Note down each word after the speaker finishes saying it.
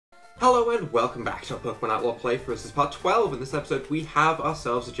Hello and welcome back to our Pokemon Outlaw playthrough. This is part 12. In this episode we have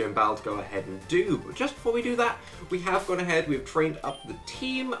ourselves a gym battle to go ahead and do. But just before we do that, we have gone ahead, we've trained up the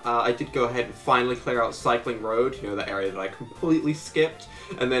team. I did go ahead and finally clear out Cycling Road, you know, that area that I completely skipped.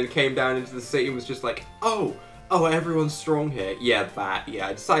 And then came down into the city and was just like, oh, everyone's strong here. Yeah,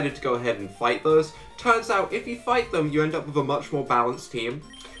 I decided to go ahead and fight those. Turns out, if you fight them, you end up with a much more balanced team.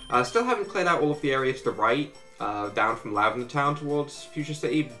 Still haven't cleared out all of the area to the right. Down from Lavender Town towards Future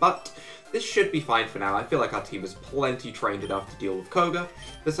City, but this should be fine for now. I feel like our team is plenty trained enough to deal with Koga.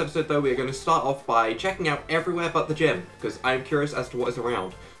 This episode, though, we are going to start off by checking out everywhere but the gym, because I'm curious as to what is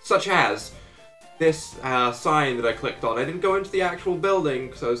around. Such as this sign that I clicked on. I didn't go into the actual building,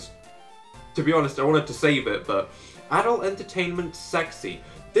 because I was, to be honest, I wanted to save it, but Adult Entertainment Sexy.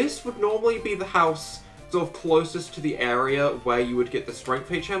 This would normally be the house sort of closest to the area where you would get the Strength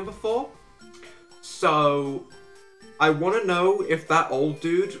HM before. So, I want to know if that old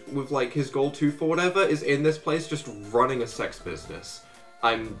dude with, like, his gold tooth or whatever is in this place just running a sex business.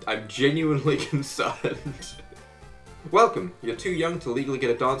 I'm genuinely concerned. Welcome. You're too young to legally get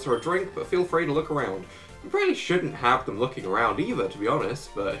a dance or a drink, but feel free to look around. We really shouldn't have them looking around either, to be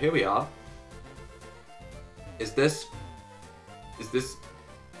honest, but here we are. Is this...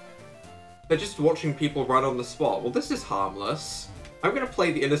 They're just watching people run on the spot. Well, this is harmless. I'm gonna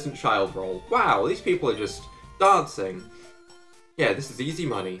play the innocent child role. Wow, these people are just dancing. Yeah, this is easy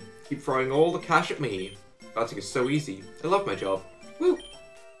money. Keep throwing all the cash at me. Dancing is so easy. I love my job. Woo!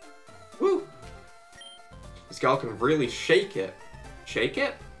 Woo! This girl can really shake it. Shake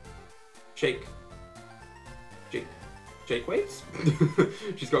it? Shake weights?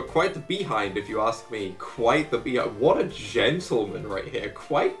 She's got quite the behind, if you ask me. Quite the behind. What a gentleman right here.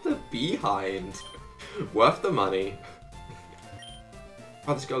 Quite the behind. Worth the money.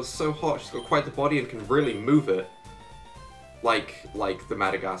 Oh, this girl's so hot. She's got quite the body and can really move it. Like the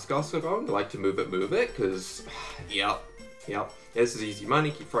Madagascar song. Like to move it, because... Yep. Yeah, this is easy money.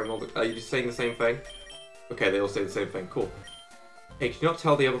 Keep throwing all the... Are you just saying the same thing? Okay, they all say the same thing. Cool. Hey, can you not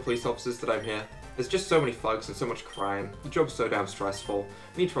tell the other police officers that I'm here? There's just so many thugs and so much crime. The job's so damn stressful.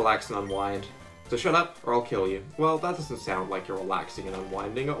 I need to relax and unwind. So shut up, or I'll kill you. Well, that doesn't sound like you're relaxing and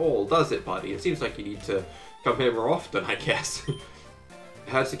unwinding at all, does it, buddy? It seems like you need to come here more often, I guess. I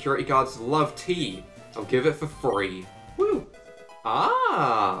heard security guards love tea. I'll give it for free. Woo!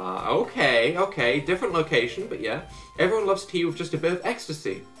 Ah, okay. Different location, but yeah. Everyone loves tea with just a bit of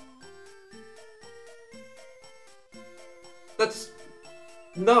ecstasy.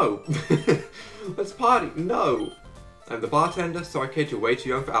 No. Let's party. No. I'm the bartender, so I kid you're way too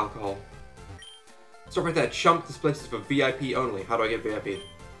young for alcohol. Stop right there, chump. This place is for VIP only. How do I get VIP?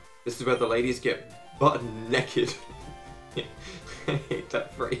 This is where the ladies get butt naked. I hate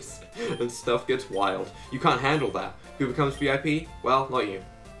that phrase. And stuff gets wild. You can't handle that. Who becomes VIP? Well, not you.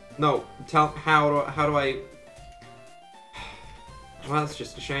 No, how do I... Well, that's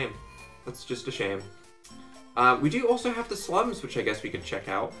just a shame. That's just a shame. We do also have the slums, which I guess we could check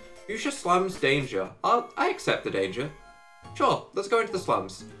out. Fuchsia slums, danger. I accept the danger. Sure, let's go into the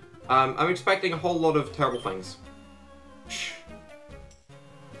slums. I'm expecting a whole lot of terrible things. Shh.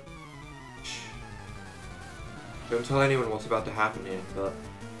 Don't tell anyone what's about to happen here, but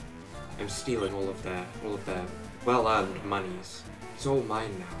I'm stealing all of their well-earned monies. It's all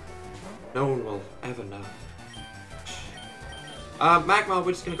mine now. No one will ever know. Magma,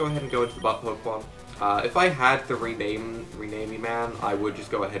 we're just gonna go ahead and go into the butt Pokemon. If I had the renamey man, I would just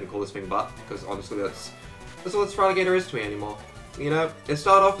go ahead and call this thing butt, because honestly that's all this Fraligator is to me anymore. You know, it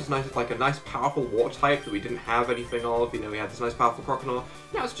started off as nice, like a nice powerful water type that we didn't have anything of. You know, we had this nice powerful Crocodile.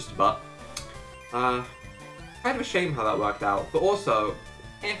 Now it's just a butt. Kind of a shame how that worked out, but also,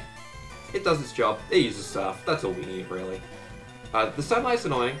 it does its job. It uses Surf. That's all we need, really. The Sunlight's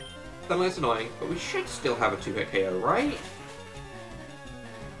annoying. But we should still have a 2-hit KO, right?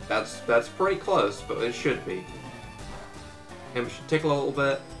 That's pretty close, but it should be. And we should tickle a little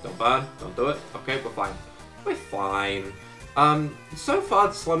bit. Don't burn. Don't do it. Okay, we're fine. We're fine. So far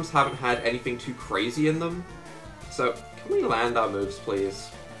the slums haven't had anything too crazy in them. So, can we land our moves, please?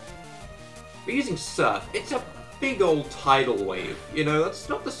 We're using Surf. It's a big old tidal wave. You know, that's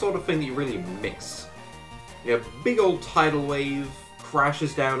not the sort of thing that you really miss. You know, big old tidal wave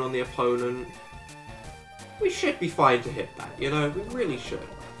crashes down on the opponent. We should be fine to hit that, you know? We really should.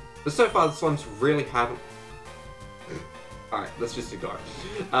 But so far the slums really haven't... Alright, let's just ignore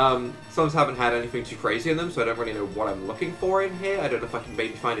it. Slums haven't had anything too crazy in them, so I don't really know what I'm looking for in here. I don't know if I can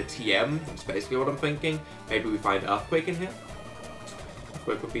maybe find a TM. That's basically what I'm thinking. Maybe we find Earthquake in here.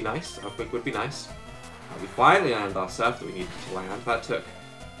 Earthquake would be nice. Earthquake would be nice. We finally landed our Surf that we needed to land. That took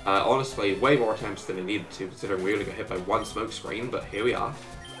Honestly, way more attempts than it needed to, considering we only got hit by one smoke screen, but here we are.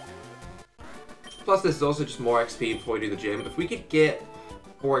 Plus, this is also just more XP before we do the gym. If we could get,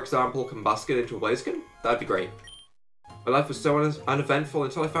 for example, Combuskin into a Blaziken, that'd be great. My life was so uneventful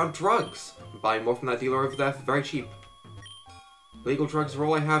until I found drugs. I'm buying more from that dealer over there for very cheap. Legal drugs are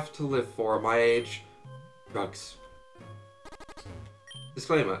all I have to live for at my age. Drugs.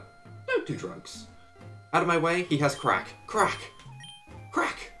 Disclaimer, don't do drugs. Out of my way, he has crack. Crack!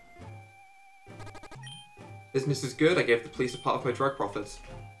 Crack! Business is good, I gave the police a part of my drug profits.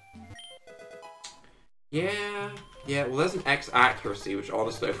 Yeah, well there's an X accuracy, which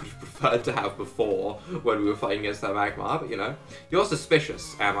honestly I would have preferred to have before when we were fighting against that Magmar, but you know. You're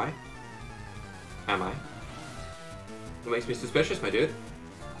suspicious, am I? Am I? What makes me suspicious, my dude?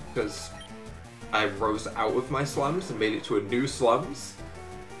 Because I rose out of my slums and made it to a new slums.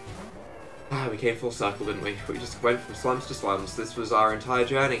 We came full circle, didn't we? We just went from slums to slums. This was our entire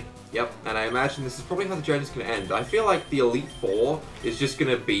journey. Yep, and I imagine this is probably how the journey's going to end. I feel like the Elite Four is just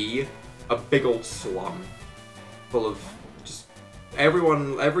going to be a big old slum full of just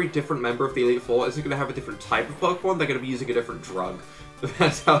everyone, every different member of the Elite Four isn't going to have a different type of Pokemon, they're going to be using a different drug.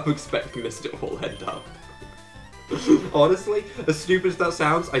 That's how I'm expecting this to all end up. Honestly, as stupid as that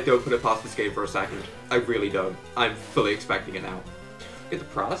sounds, I don't put it past this game for a second. I really don't. I'm fully expecting it now. Get the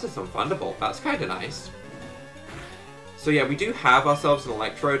paralysis on Thunderbolt, that's kind of nice. So yeah, we do have ourselves an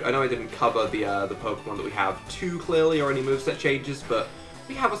Electrode. I know I didn't cover the Pokemon that we have too clearly or any moveset changes, but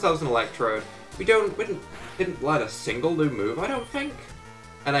we have ourselves an Electrode. We didn't learn a single new move, I don't think.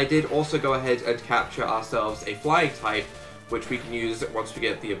 And I did also go ahead and capture ourselves a Flying type, which we can use once we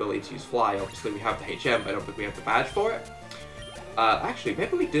get the ability to use Fly. Obviously we have the HM, but I don't think we have the badge for it. Actually,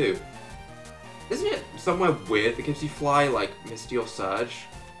 maybe we do. Isn't it somewhere weird that gives you Fly, like Misty or Surge?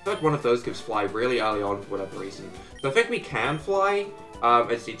 I feel like one of those gives Fly really early on for whatever reason. So I think we can Fly. I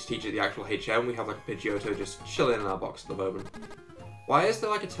just need to teach it the actual HM. We have like a Pidgeotto just chilling in our box at the moment. Why is there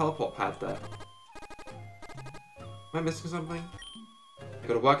like a teleport pad there? Am I missing something? I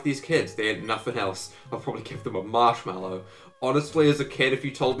gotta work these kids, they ain't nothing else. I'll probably give them a marshmallow. Honestly, as a kid, if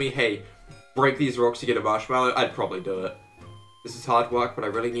you told me, hey, break these rocks to get a marshmallow, I'd probably do it. This is hard work, but I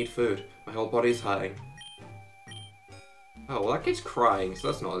really need food. My whole body's hurting. Oh, well that kid's crying,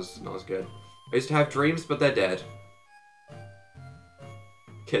 so that's not as good. I used to have dreams, but they're dead.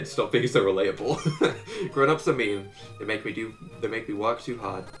 Kids, stop being so relatable. Grown-ups are mean. They make me work too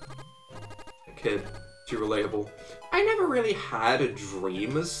hard. Kid, too relatable. I never really had a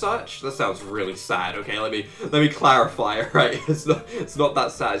dream as such. That sounds really sad. Okay, let me clarify. Right, it's not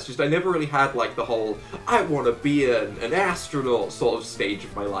that sad. It's just I never really had like the whole I want to be an astronaut sort of stage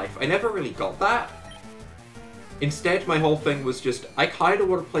of my life. I never really got that. Instead, my whole thing was just I kind of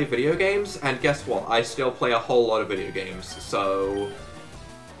want to play video games, and guess what? I still play a whole lot of video games. So,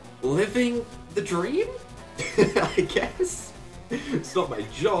 living the dream, I guess. It's not my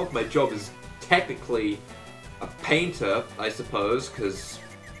job. My job is technically a painter, I suppose, because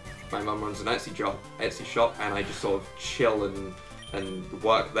my mum runs an Etsy shop, and I just sort of chill and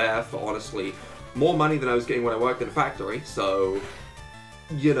work there for, honestly, more money than I was getting when I worked in a factory, so,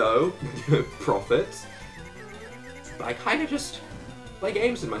 you know, profits. But I kind of just play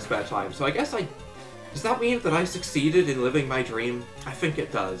games in my spare time, so I guess does that mean that I succeeded in living my dream? I think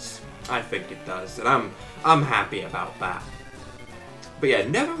it does. I think it does, and I'm happy about that. But yeah,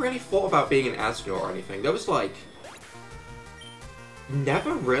 never really thought about being an astronaut or anything. There was like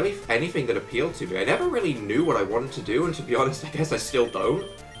never really anything that appealed to me. I never really knew what I wanted to do, and to be honest, I guess I still don't.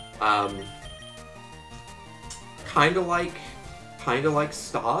 Kind of like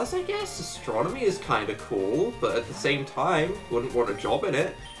stars, I guess. Astronomy is kind of cool, but at the same time, wouldn't want a job in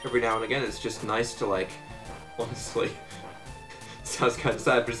it. Every now and again, it's just nice to like, honestly. Sounds kind of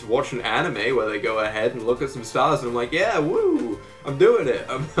sad, but just watch an anime where they go ahead and look at some stars, and I'm like, yeah, woo! I'm doing it!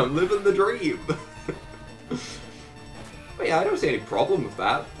 I'm living the dream! But yeah, I don't see any problem with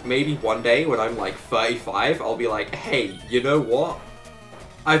that. Maybe one day, when I'm like 35, I'll be like, hey, you know what?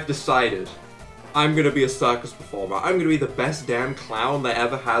 I've decided. I'm gonna be a circus performer. I'm gonna be the best damn clown there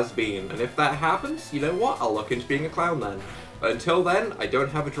ever has been. And if that happens, you know what? I'll look into being a clown then. But until then, I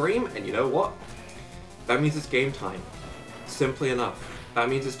don't have a dream, and you know what? That means it's game time. Simply enough. That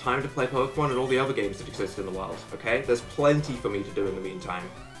means it's time to play Pokemon and all the other games that exist in the world, okay? There's plenty for me to do in the meantime.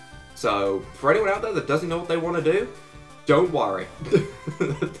 So, for anyone out there that doesn't know what they want to do, don't worry.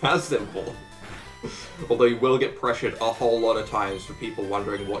 That's simple. Although you will get pressured a whole lot of times for people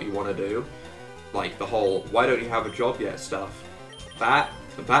wondering what you want to do. Like the whole, why don't you have a job yet stuff. That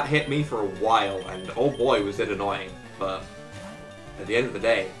hit me for a while, and oh boy was it annoying. But at the end of the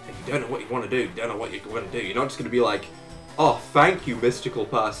day, if you don't know what you want to do, you don't know what you're going to do. You're not just going to be like, oh, thank you, mystical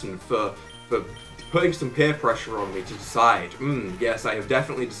person, for putting some peer pressure on me to decide. Yes, I have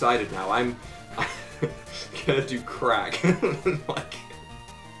definitely decided now. I'm gonna do crack. Like,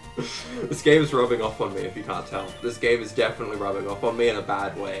 this game is rubbing off on me, if you can't tell. This game is definitely rubbing off on me in a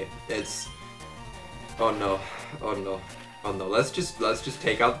bad way. It's... Oh no. Oh no. Oh no. Let's just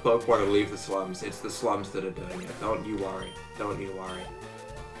take out the Pokemon and leave the slums. It's the slums that are doing it. Don't you worry. Don't you worry.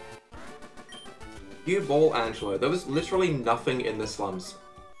 You ball Angelo. There was literally nothing in the slums.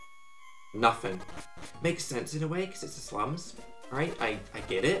 Nothing. Makes sense in a way, because it's the slums. Right? I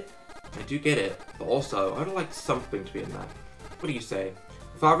get it. I do get it. But also, I would like something to be in that. What do you say?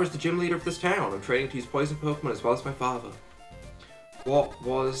 My father is the gym leader of this town. I'm training to use poison Pokemon as well as my father. What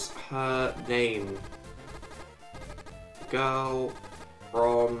was her name? Girl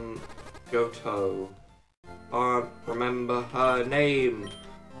from Johto. Can't remember her name.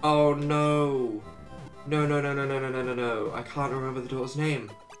 Oh no. No. I can't remember the daughter's name.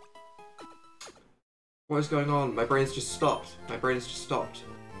 What is going on? My brain's just stopped. My brain's just stopped.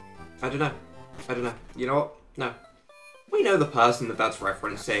 I don't know. You know what? No. We know the person that's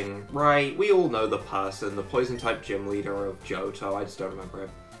referencing, right? We all know the person, the poison-type gym leader of Johto. I just don't remember it.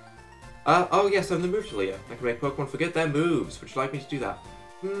 Oh yes, I'm the move leader. I can make Pokemon forget their moves. Would you like me to do that?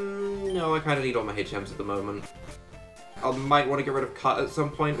 No, I kind of need all my HMs at the moment. I might want to get rid of Cut at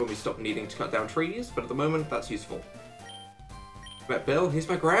some point when we stop needing to cut down trees, but at the moment, that's useful. Met Bill, he's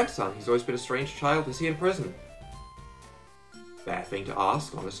my grandson. He's always been a strange child. Is he in prison? Fair thing to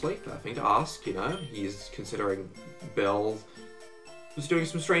ask, honestly. Fair thing to ask, you know. He's considering Bill was doing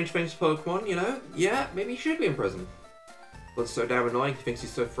some strange things to Pokemon, you know. Yeah, maybe he should be in prison. But it's so damn annoying. He thinks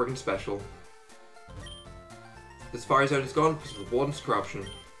he's so friggin' special. The Safari Zone is gone because of the Warden's corruption.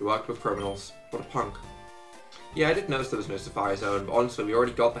 He worked with criminals. What a punk. Yeah, I did notice there was no Safari Zone, but honestly, we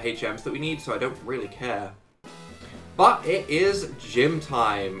already got the HMs that we need, so I don't really care. But it is gym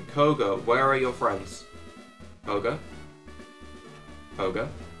time. Koga, where are your friends? Koga? Koga?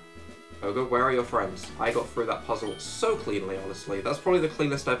 Koga, where are your friends? I got through that puzzle so cleanly, honestly. That's probably the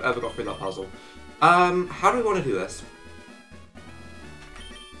cleanest I've ever got through that puzzle. How do we want to do this?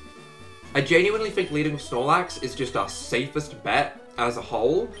 I genuinely think leading with Snorlax is just our safest bet as a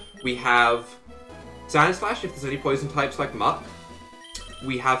whole. We have Sandslash if there's any poison types like Muck.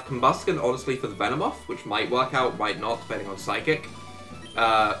 We have Combusken, honestly, for the Venomoth, which might work out, might not, depending on Psychic.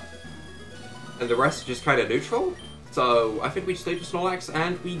 And the rest are just kind of neutral. So I think we just lead with Snorlax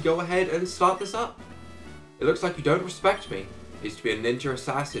and we go ahead and start this up. It looks like you don't respect me. I used to be a ninja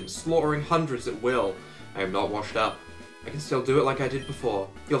assassin, slaughtering hundreds at will. I am not washed up. I can still do it like I did before.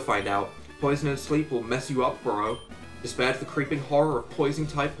 You'll find out. Poison and sleep will mess you up, bro. Despair to the creeping horror of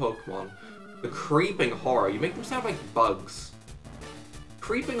poison-type Pokemon. The creeping horror. You make them sound like bugs.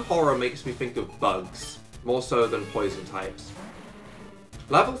 Creeping horror makes me think of bugs, more so than poison types.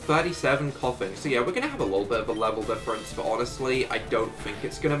 Level 37 Coughing. So yeah, we're going to have a little bit of a level difference, but honestly, I don't think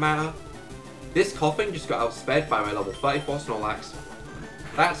it's going to matter. This Coughing just got outsped by my level 34 Snorlax.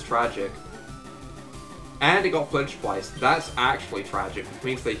 That's tragic. And it got flinched twice. That's actually tragic, which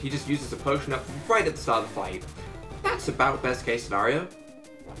means that he just uses a potion up right at the start of the fight. That's about best case scenario.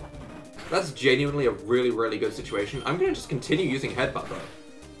 That's genuinely a really, really good situation. I'm going to just continue using Headbutt, though.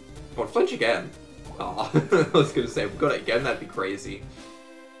 Oh, flinch again. Aw, I was going to say, if we got it again, that'd be crazy.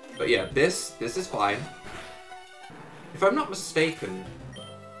 But yeah, this is fine. If I'm not mistaken...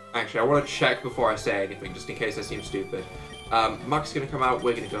 Actually, I want to check before I say anything, just in case I seem stupid. Muck's going to come out,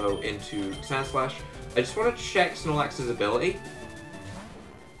 we're going to go into Sandslash. I just want to check Snorlax's ability.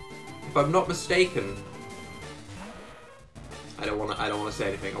 If I'm not mistaken... I don't want to say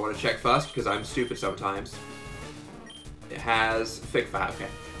anything. I want to check first because I'm stupid sometimes. It has Thick Fat. Okay.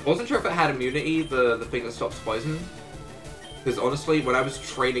 I wasn't sure if it had immunity, the thing that stops poison. Because honestly, when I was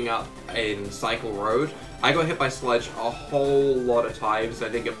training up in Cycle Road, I got hit by Sludge a whole lot of times and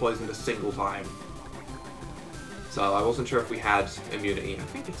I didn't get poisoned a single time. So I wasn't sure if we had immunity. I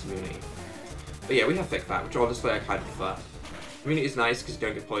think it's immunity. But yeah, we have Thick Fat, which honestly I kind of prefer. Immunity is nice because you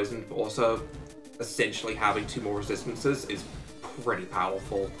don't get poisoned, but also essentially having 2 more resistances is pretty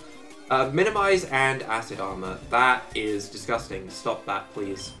powerful. Minimize and Acid Armor. That is disgusting. Stop that,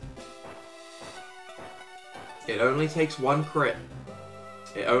 please. It only takes 1 crit.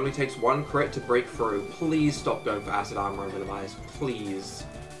 It only takes 1 crit to break through. Please stop going for Acid Armor and Minimize. Please.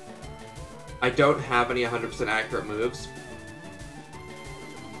 I don't have any 100% accurate moves.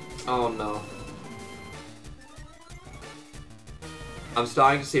 Oh no. I'm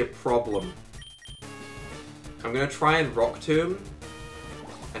starting to see a problem. I'm going to try and Rock Tomb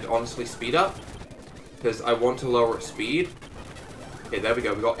and honestly speed up because I want to lower its speed. Okay, there we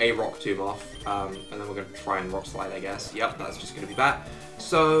go. We got a Rock Tomb off. And then we're going to try and Rock Slide, I guess. Yep, that's just going to be that.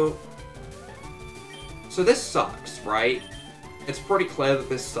 So, So this sucks, right? It's pretty clear that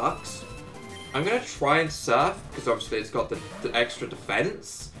this sucks. I'm gonna try and surf, because obviously it's got the extra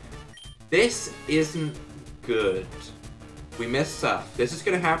defense. This isn't good. We missed surf. This is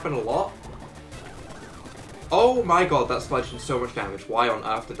gonna happen a lot. Oh my god, that sludge did so much damage. Why on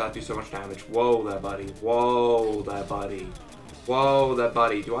earth did that do so much damage? Whoa there, buddy. Whoa there, buddy. Whoa there,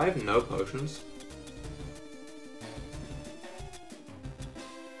 buddy. Do I have no potions?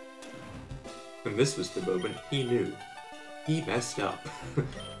 And this was the moment he knew. He messed up.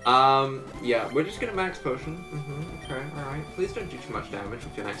 Yeah, we're just gonna max potion. Okay, alright. Please don't do too much damage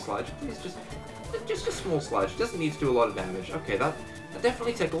with your next sludge. Please just a small sludge. It doesn't need to do a lot of damage. Okay, that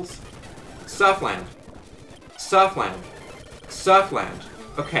definitely tickles. Surfland. Surfland. Surfland.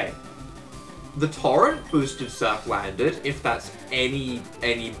 Okay. The torrent boosted Surflanded, if that's any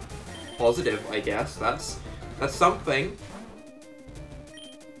positive, I guess. That's something.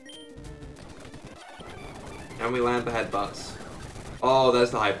 And we land the headbutts. Oh,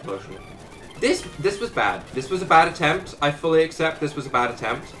 there's the hyper potion. This was bad. This was a bad attempt. I fully accept this was a bad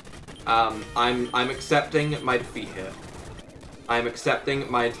attempt. I'm accepting my defeat here. I'm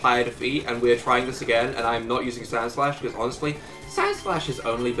accepting my entire defeat, and we're trying this again, and I'm not using Sand Slash, because honestly, Sand Slash has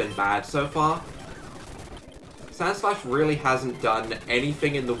only been bad so far. Sand Slash really hasn't done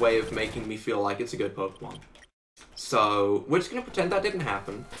anything in the way of making me feel like it's a good Pokemon. So, we're just going to pretend that didn't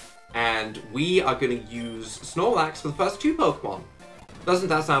happen, and we are going to use Snorlax for the first 2 Pokemon. Doesn't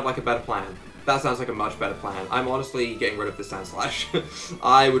that sound like a better plan? That sounds like a much better plan. I'm honestly getting rid of the Sand Slash.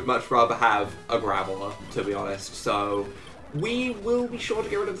 I would much rather have a Graveler, to be honest, so we will be sure to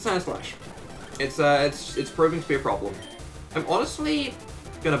get rid of the Sand Slash. It's proving to be a problem. I'm honestly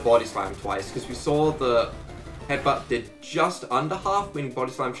gonna Body Slam twice, because we saw the Headbutt did just under half, meaning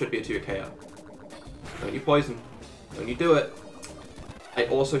Body Slam should be a 2 KO. Don't you poison. Don't you do it. I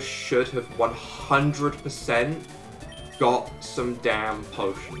also should have 100% got some damn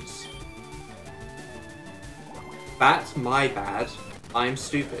potions. That's my bad. I'm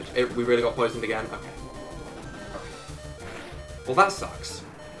stupid. We really got poisoned again? Okay. Well, that sucks.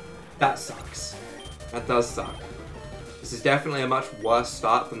 That sucks. That does suck. This is definitely a much worse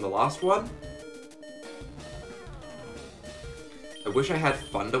start than the last one. I wish I had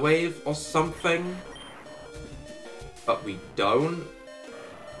Thunder Wave or something, but we don't.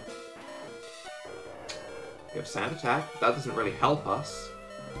 We have Sand Attack. That doesn't really help us.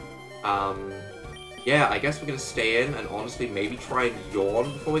 Yeah, I guess we're gonna stay in and honestly maybe try and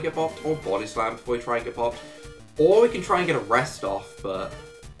Yawn before we get popped, or Body Slam before we try and get popped. Or we can try and get a rest off, but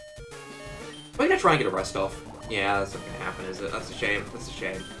we're gonna try and get a rest off. Yeah, that's not gonna happen, is it? That's a shame. That's a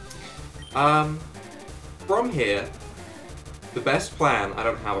shame. From here, the best plan, I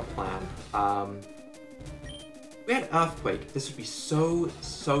don't have a plan. We had Earthquake. This would be so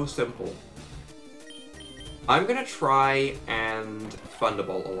simple. I'm gonna try and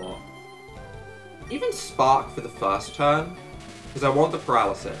Thunderbolt a lot. Even Spark for the first turn, because I want the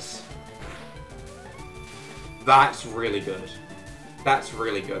paralysis. That's really good. That's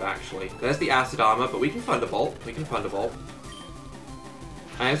really good, actually. There's the Acid Armor, but we can Thunderbolt. We can Thunderbolt.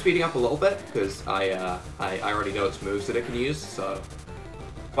 I am speeding up a little bit, because I already know its moves that it can use, so...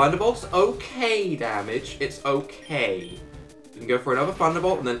 Thunderbolt's okay damage. It's okay. We can go for another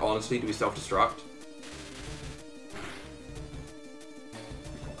Thunderbolt, and then honestly, do we self-destruct?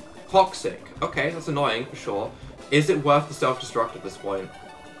 Toxic. Okay, that's annoying, for sure. Is it worth the self-destruct at this point?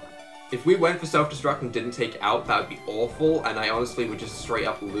 If we went for self-destruct and didn't take out, that would be awful, and I honestly would just straight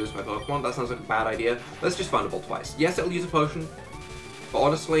up lose my Pokemon. That sounds like a bad idea. Let's just Thunderbolt twice. Yes, it'll use a potion, but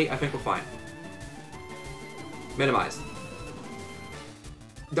honestly, I think we're fine. Minimize.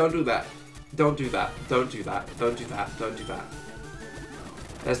 Don't do that. Don't do that. Don't do that. Don't do that. Don't do that.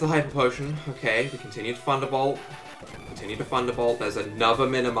 There's the Hyper Potion. Okay, we continue to Thunderbolt. Continue to Thunderbolt. There's another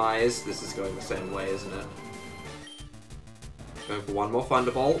Minimize. This is going the same way, isn't it? Going for one more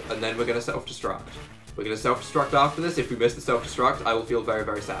Thunderbolt, and then we're going to self-destruct. We're going to self-destruct after this. If we miss the self-destruct, I will feel very,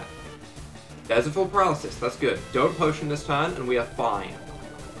 very sad. There's a full paralysis. That's good. Don't potion this turn, and we are fine.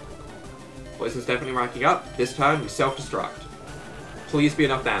 Poison's definitely racking up. This turn, we self-destruct. Please be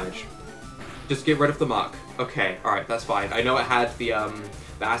enough damage. Just get rid of the muck. Okay, alright, that's fine. I know it had the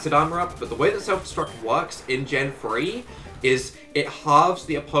Acid Armor up, but the way that self-destruct works in Gen 3 is it halves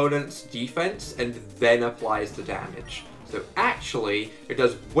the opponent's defense and then applies the damage. So actually, it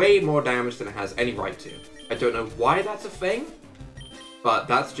does way more damage than it has any right to. I don't know why that's a thing, but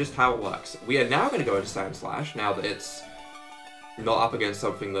that's just how it works. We are now going to go into Sand Slash, now that it's not up against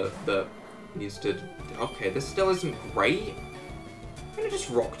something that needs to... Okay, this still isn't great. I'm going to just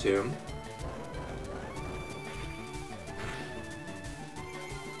Rock Tomb.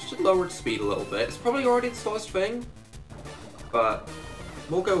 should lower its speed a little bit. It's probably already the slowest thing, but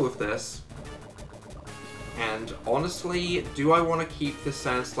we'll go with this. And honestly, do I want to keep this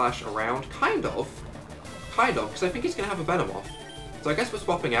Sand Slash around? Kind of, because I think he's going to have a Venomoth. So I guess we're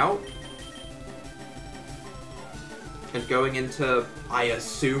swapping out. And going into, I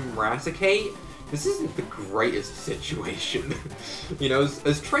assume, Raticate. This isn't the greatest situation. You know,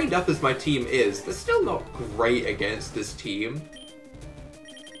 as trained up as my team is, they're still not great against this team.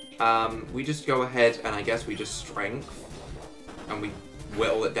 We just go ahead and I guess we just Strength. And we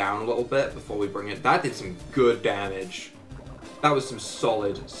whittle it down a little bit before we bring it. That did some good damage. That was some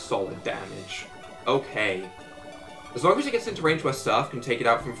solid damage. Okay. As long as it gets into range where Surf can take it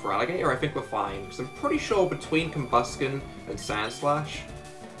out from Feraligatr, I think we're fine. Because I'm pretty sure between Combuskin and Sand Slash,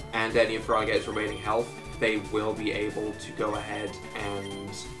 and any of Feraligatr's remaining health, they will be able to go ahead and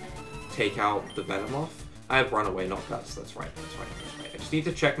take out the Venomoth. I have Runaway, not Guts. That's right. I just need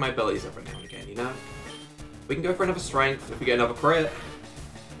to check my abilities every now and again, you know? We can go for another Strength if we get another crit.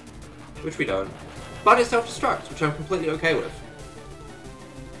 Which we don't. But it's Self-Destruct, which I'm completely okay with.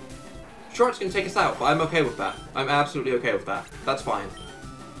 Sure, it's going to take us out, but I'm okay with that. I'm absolutely okay with that. That's fine.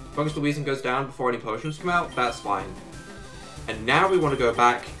 As long as the Weezing goes down before any potions come out, that's fine. And now we want to go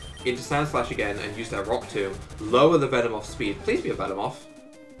back into Sand Slash again and use that Rock Tomb. Lower the Venomoth speed. Please be a Venomoth.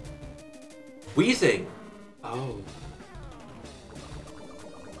 Weezing! Oh.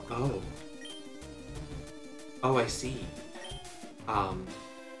 Oh. Oh, I see.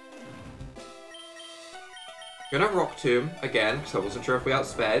 Gonna Rock Tomb again, because I wasn't sure if we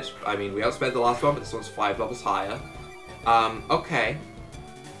outsped. I mean, we outsped the last one, but this one's 5 levels higher. Okay.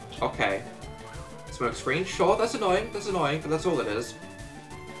 Okay. Smoke Screen, sure, that's annoying, but that's all it is.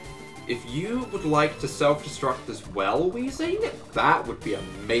 If you would like to self-destruct as well, Weezing, that would be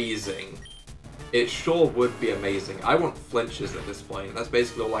amazing. It sure would be amazing. I want flinches at this point. That's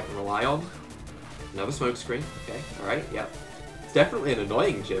basically all I can rely on. Another Smoke Screen. Okay, alright, yep. It's definitely an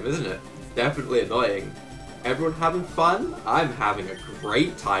annoying gym, isn't it? It's definitely annoying. Everyone having fun? I'm having a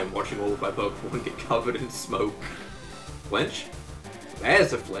great time watching all of my Pokemon get covered in smoke. Flinch?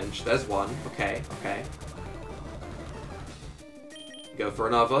 There's a flinch. There's one. Okay, okay. Go for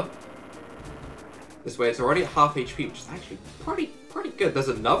another. This way it's already at half HP, which is actually pretty good. There's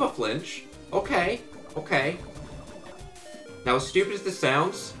another flinch. Okay, okay. Now, as stupid as this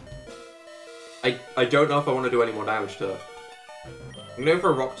sounds, I don't know if I want to do any more damage to it. I'm going to go for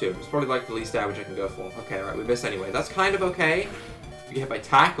a Rock Tomb. It's probably like the least damage I can go for. Okay, right, we miss anyway. That's kind of okay. We get hit by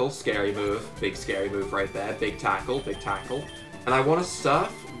Tackle, scary move. Big scary move right there. Big tackle, big tackle. And I want to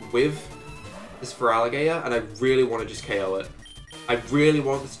Surf with this Feraligatr, and I really want to just KO it. I really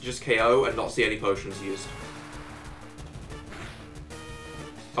want this to just KO and not see any potions used.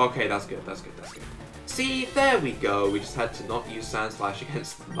 Okay, that's good, that's good, that's good. See, there we go. We just had to not use Sand Slash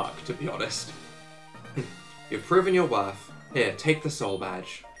against the Muck, to be honest. You've proven your worth. Here, take the Soul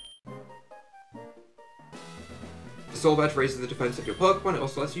Badge. The Soul Badge raises the defense of your Pokemon. It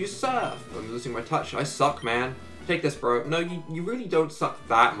also lets you Surf. I'm losing my touch. I suck, man. Take this, bro. No, you really don't suck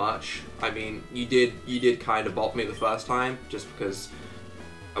that much. I mean, you did kind of bop me the first time, just because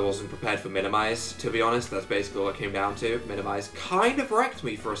I wasn't prepared for Minimize, to be honest. That's basically all it came down to. Minimize kind of wrecked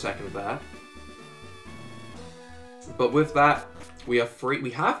me for a second there. But with that, we are free.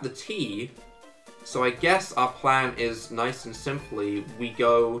 We have the T. So I guess our plan is nice and simply, we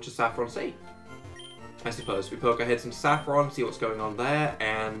go to Saffron Sea. I suppose. We poke our heads into Saffron, see what's going on there,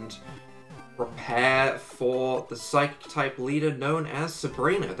 and prepare for the Psychic-type leader known as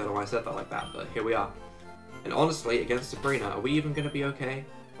Sabrina. I don't know why I said that like that, but here we are. And honestly, against Sabrina, are we even going to be okay?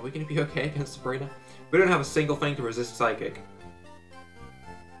 Are we going to be okay against Sabrina? We don't have a single thing to resist Psychic.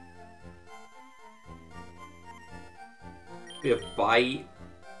 We have Bite.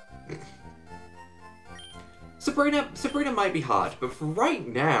 Sabrina might be hard, but for right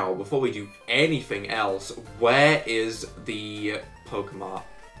now, before we do anything else, where is the Pokemon?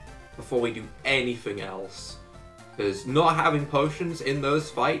 Before we do anything else. Because not having potions in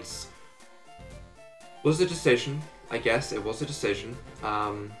those fights was a decision. I guess it was a decision.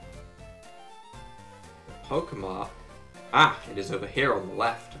 Pokemon. Ah, it is over here on the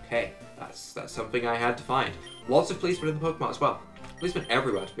left. Okay, that's something I had to find. Lots of policemen in the Pokemon as well. Policemen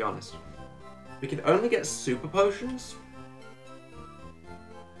everywhere, to be honest. We can only get Super Potions.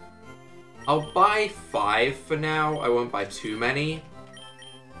 I'll buy 5 for now. I won't buy too many.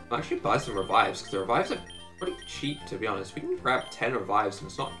 I'll actually buy some Revives, because the Revives are pretty cheap, to be honest. We can grab 10 Revives, and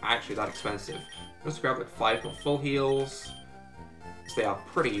it's not actually that expensive. Let's grab like 5 more Full Heals, because they are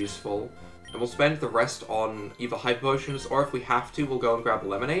pretty useful. And we'll spend the rest on either Hyper Potions, or if we have to, we'll go and grab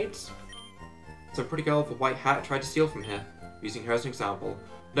Lemonades. So a pretty girl with a white hat tried to steal from here, using her as an example.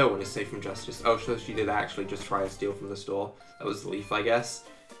 No one is safe from justice. Oh, so she did actually just try and steal from the store. That was Leaf, I guess.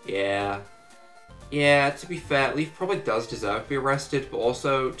 Yeah. Yeah, to be fair, Leaf probably does deserve to be arrested, but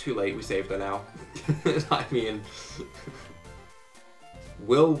also, too late, we saved her now. I mean...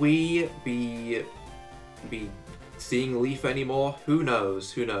 Will we be seeing Leaf anymore? Who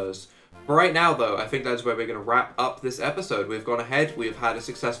knows? Who knows? For right now, though, I think that's where we're going to wrap up this episode. We've gone ahead, we've had a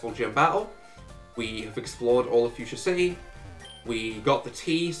successful gym battle, we have explored all of Fuchsia City, we got the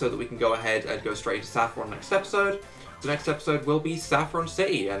tea so that we can go ahead and go straight into Saffron next episode. The next episode will be Saffron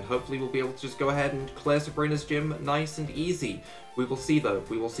City, and hopefully we'll be able to just go ahead and clear Sabrina's gym nice and easy. We will see, though.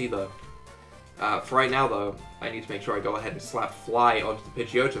 We will see, though. For right now, though, I need to make sure I go ahead and slap Fly onto the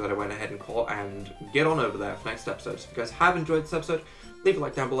Pidgeotto that I went ahead and caught and get on over there for next episode. So if you guys have enjoyed this episode, leave a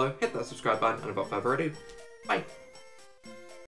like down below, hit that subscribe button, and without further ado, bye!